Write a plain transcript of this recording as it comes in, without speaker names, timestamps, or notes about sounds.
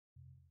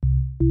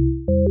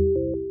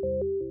Our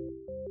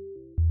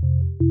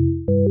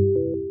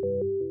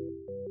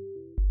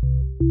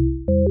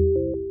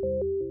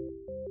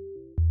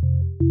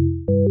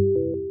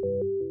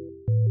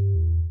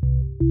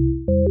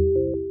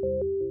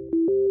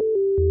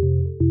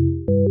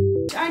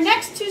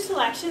next two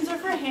selections are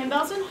for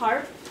handbells and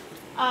harp.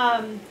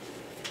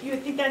 You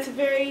would think that's a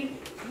very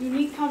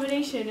unique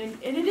combination,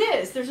 and it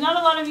is. There's not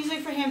a lot of music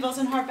for handbells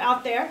and harp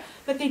out there,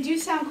 but they do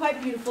sound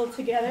quite beautiful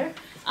together.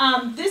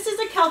 This is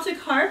a Celtic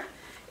harp.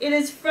 It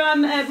is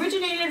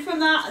originated from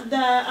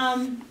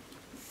the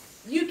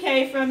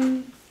UK,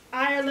 from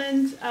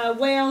Ireland,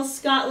 Wales,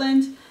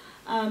 Scotland.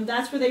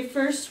 That's where they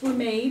first were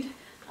made.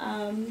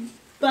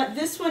 But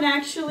this one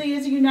actually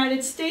is a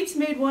United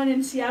States-made one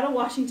in Seattle,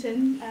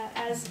 Washington.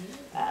 As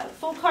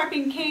folk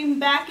harping came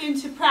back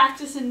into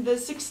practice in the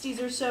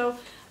 60s or so,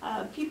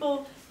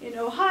 people in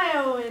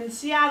Ohio and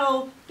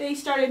Seattle, they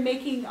started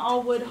making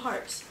all-wood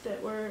harps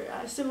that were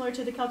similar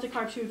to the Celtic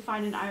harps you would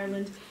find in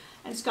Ireland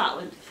and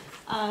Scotland.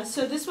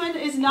 So this one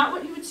is not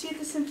what you would see at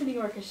the symphony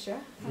orchestra.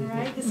 All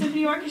right, the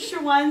symphony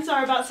orchestra ones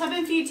are about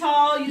 7 feet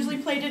tall, usually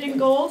plated in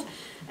gold,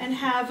 and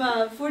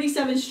have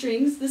 47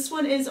 strings. This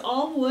one is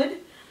all wood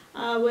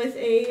with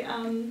a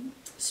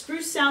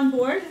spruce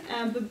soundboard,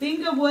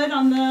 babinga wood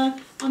on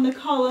the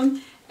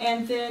column,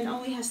 and then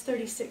only has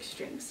 36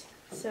 strings.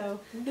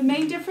 So the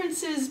main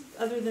differences,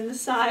 other than the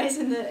size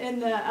and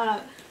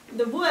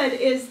the wood,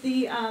 is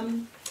the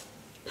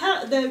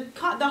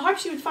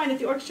harps you would find at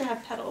the orchestra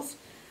have pedals,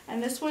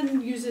 and this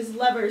one uses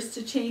levers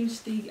to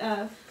change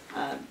the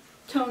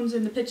tones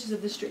and the pitches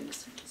of the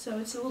strings. So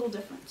it's a little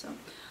different. So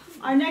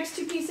our next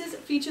two pieces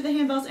feature the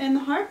handbells and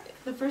the harp.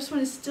 The first one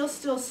is Still,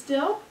 Still,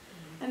 Still,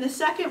 and the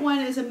second one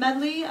is a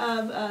medley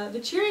of the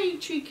Cherry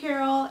Tree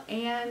Carol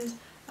and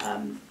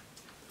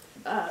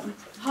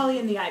Holly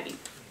and the Ivy.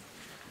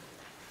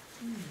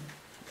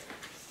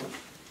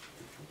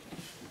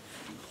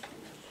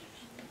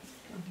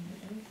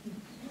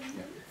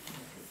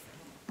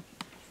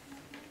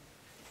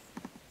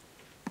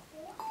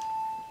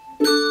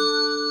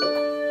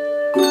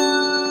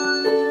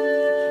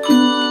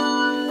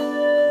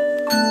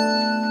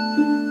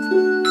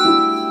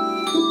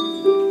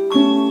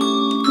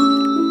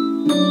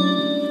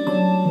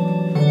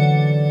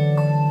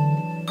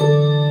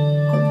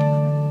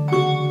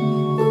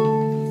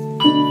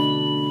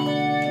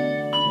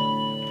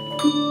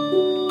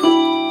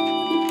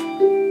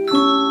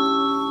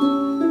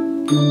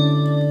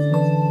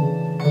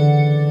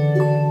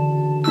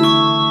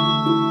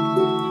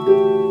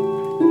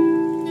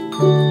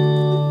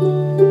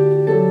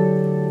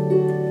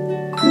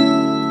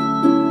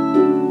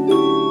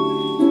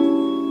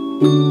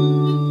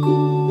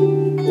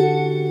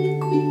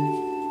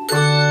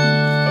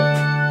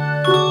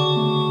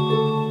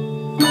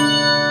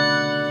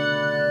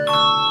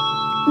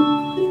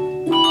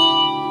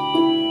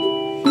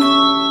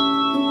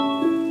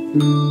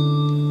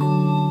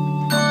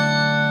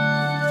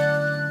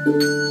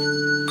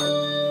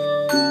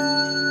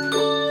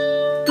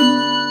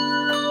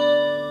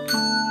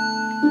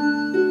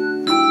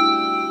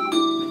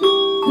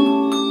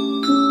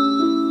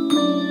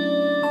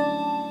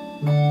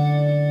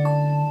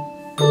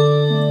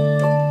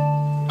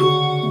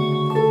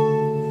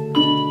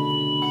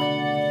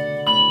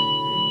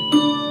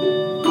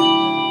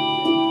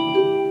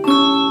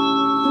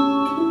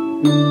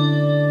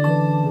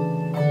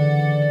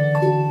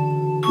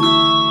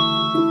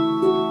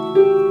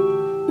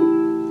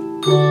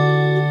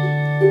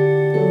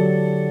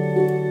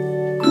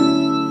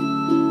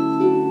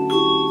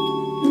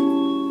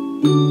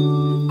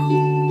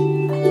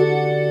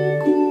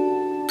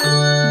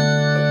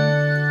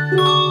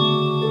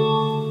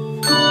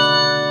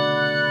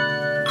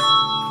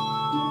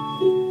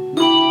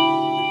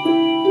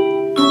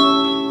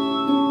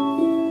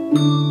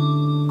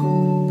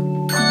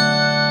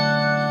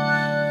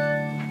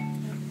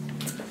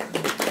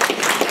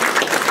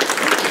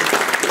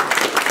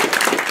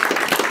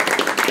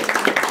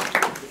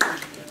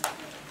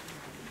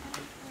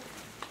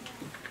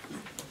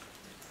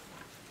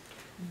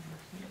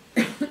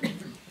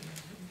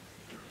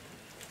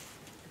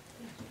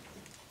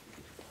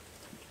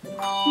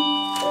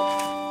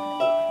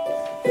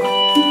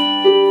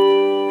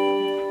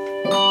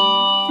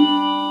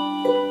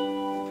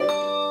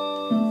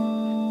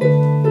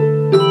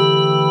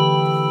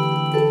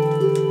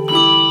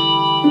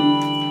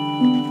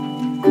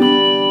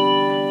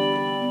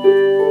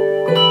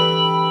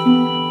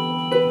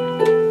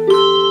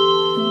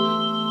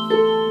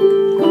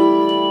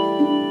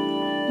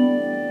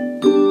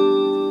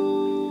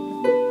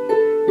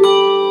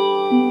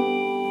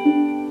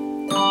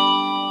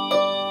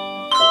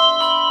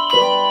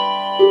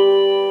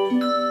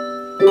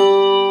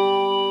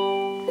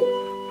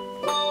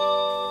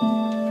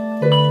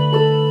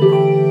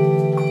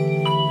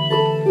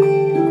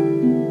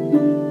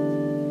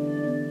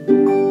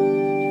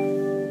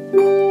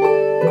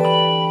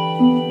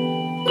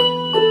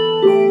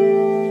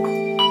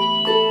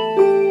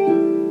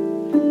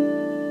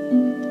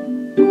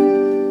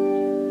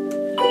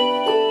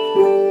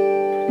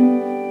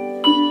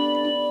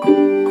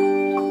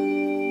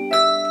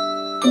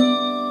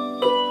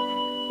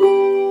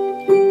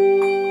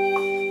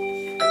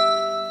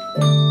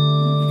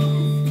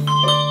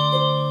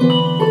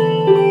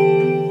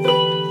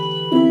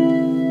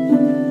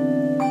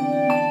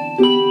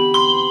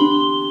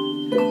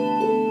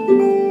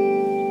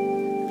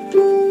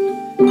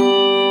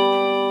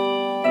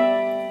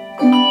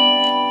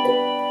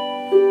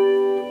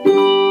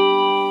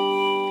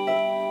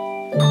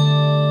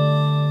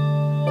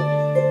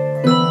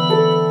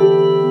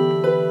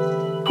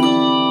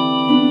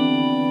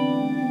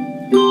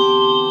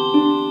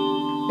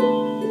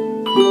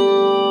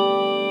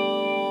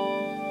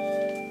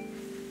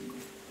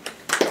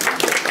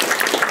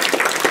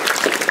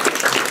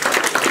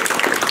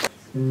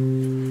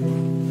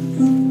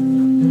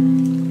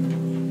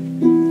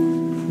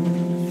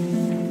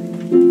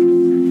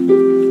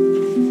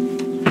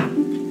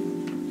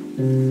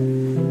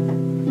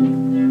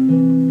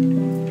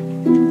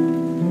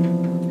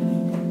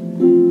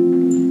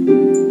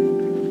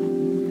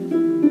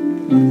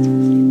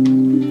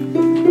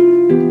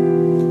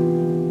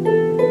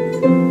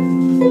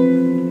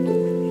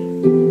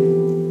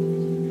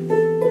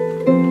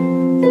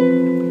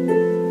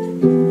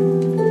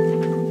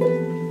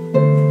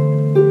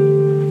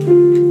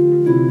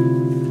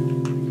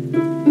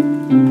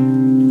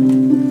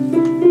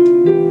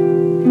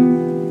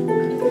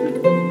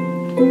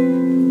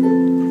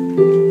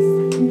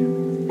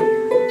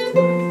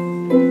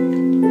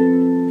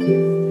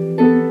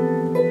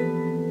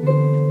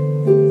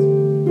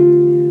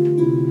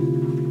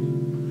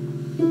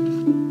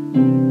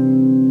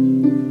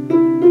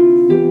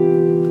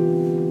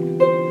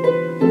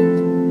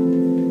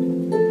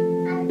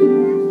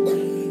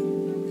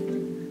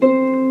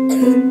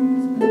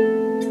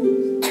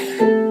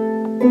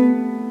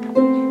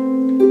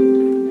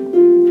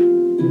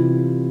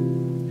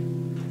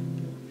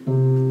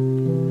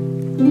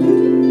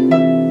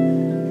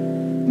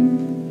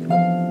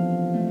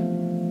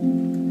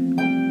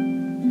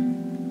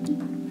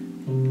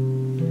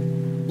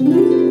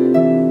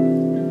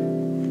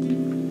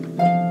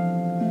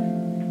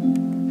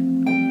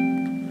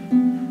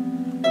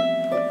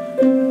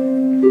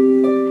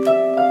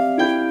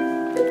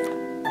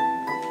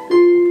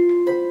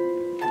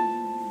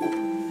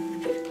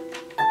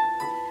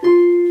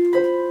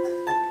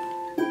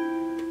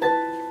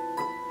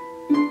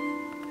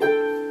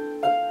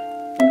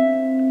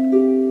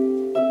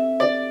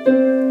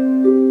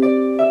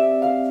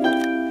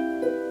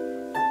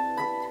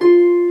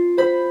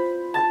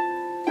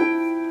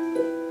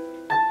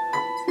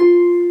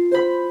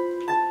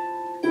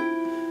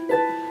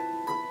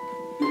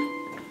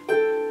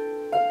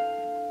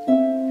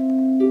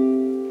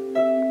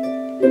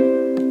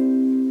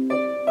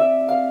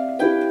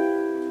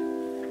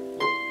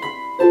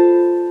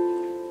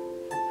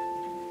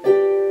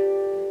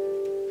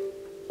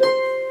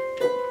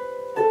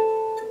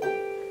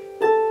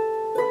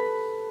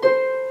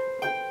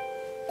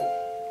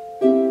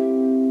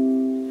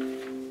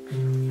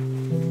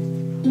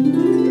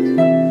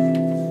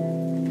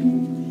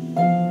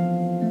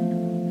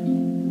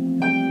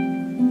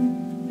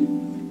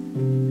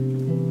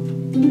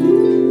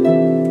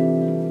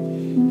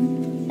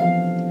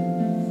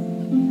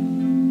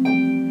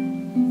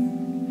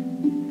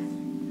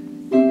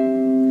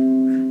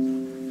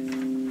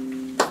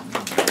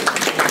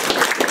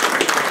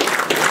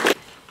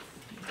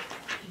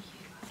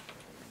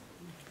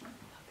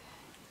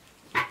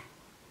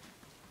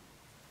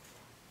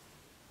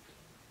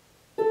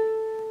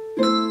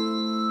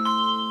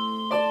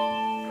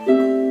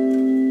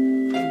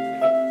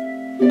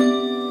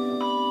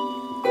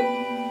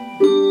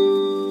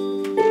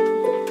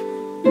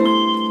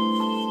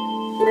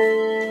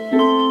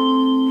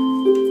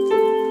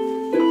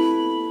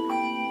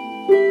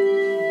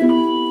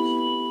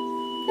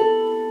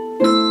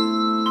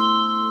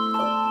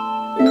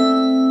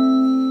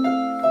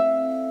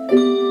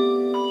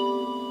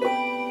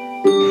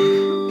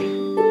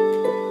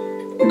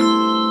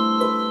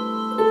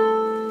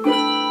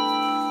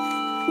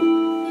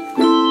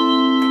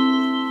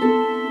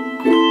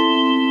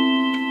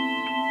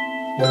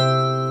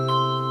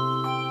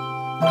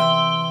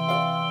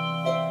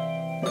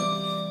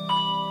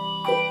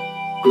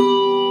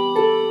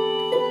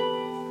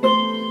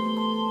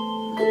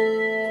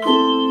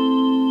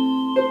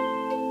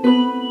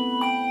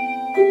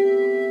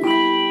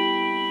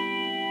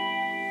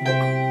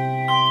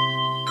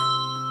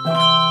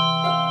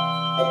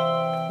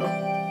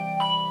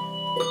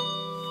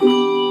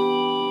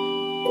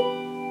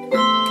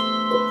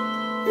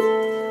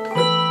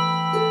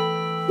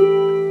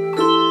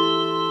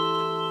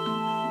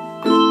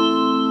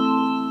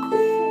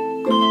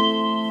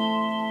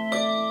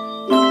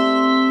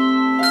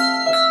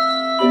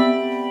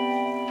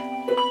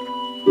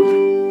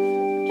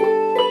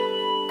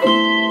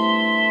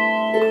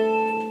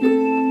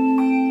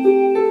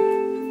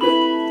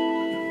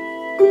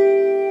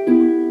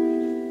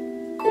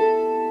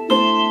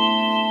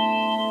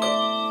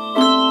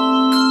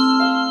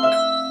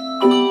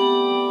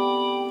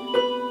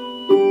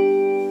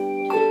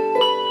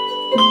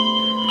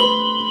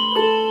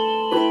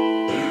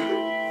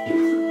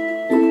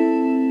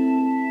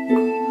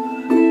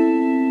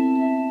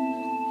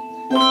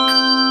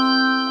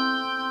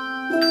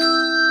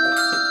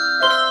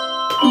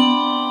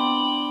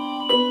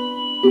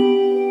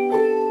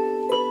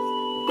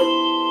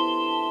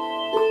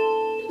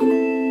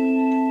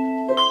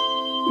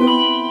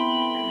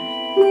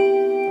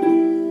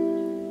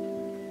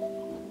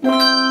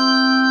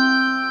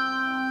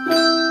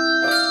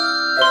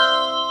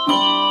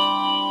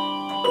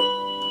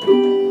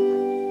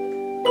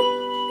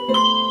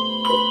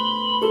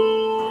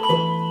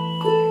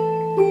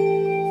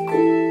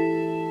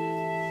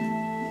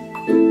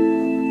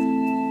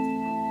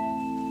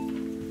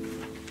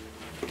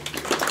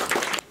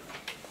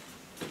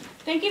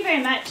 Thank you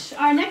very much.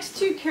 Our next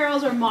two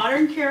carols are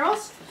modern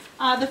carols.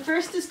 The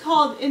first is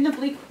called In the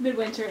Bleak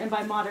Midwinter, and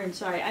by modern,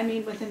 sorry, I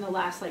mean within the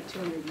last like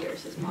 200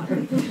 years is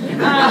modern. We're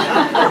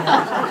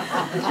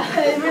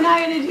not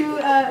going to do,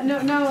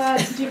 no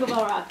Jingle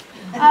Bell Rock.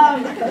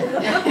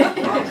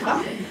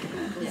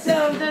 So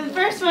So the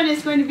first one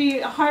is going to be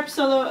a harp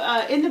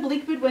solo in the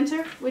Bleak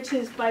Midwinter, which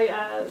is by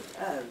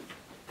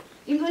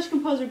English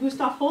composer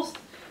Gustav Holst,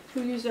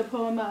 who used a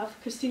poem of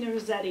Christina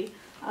Rossetti.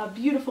 A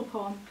beautiful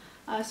poem.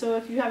 So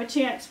if you have a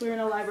chance, we're in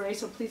a library,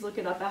 so please look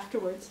it up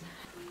afterwards.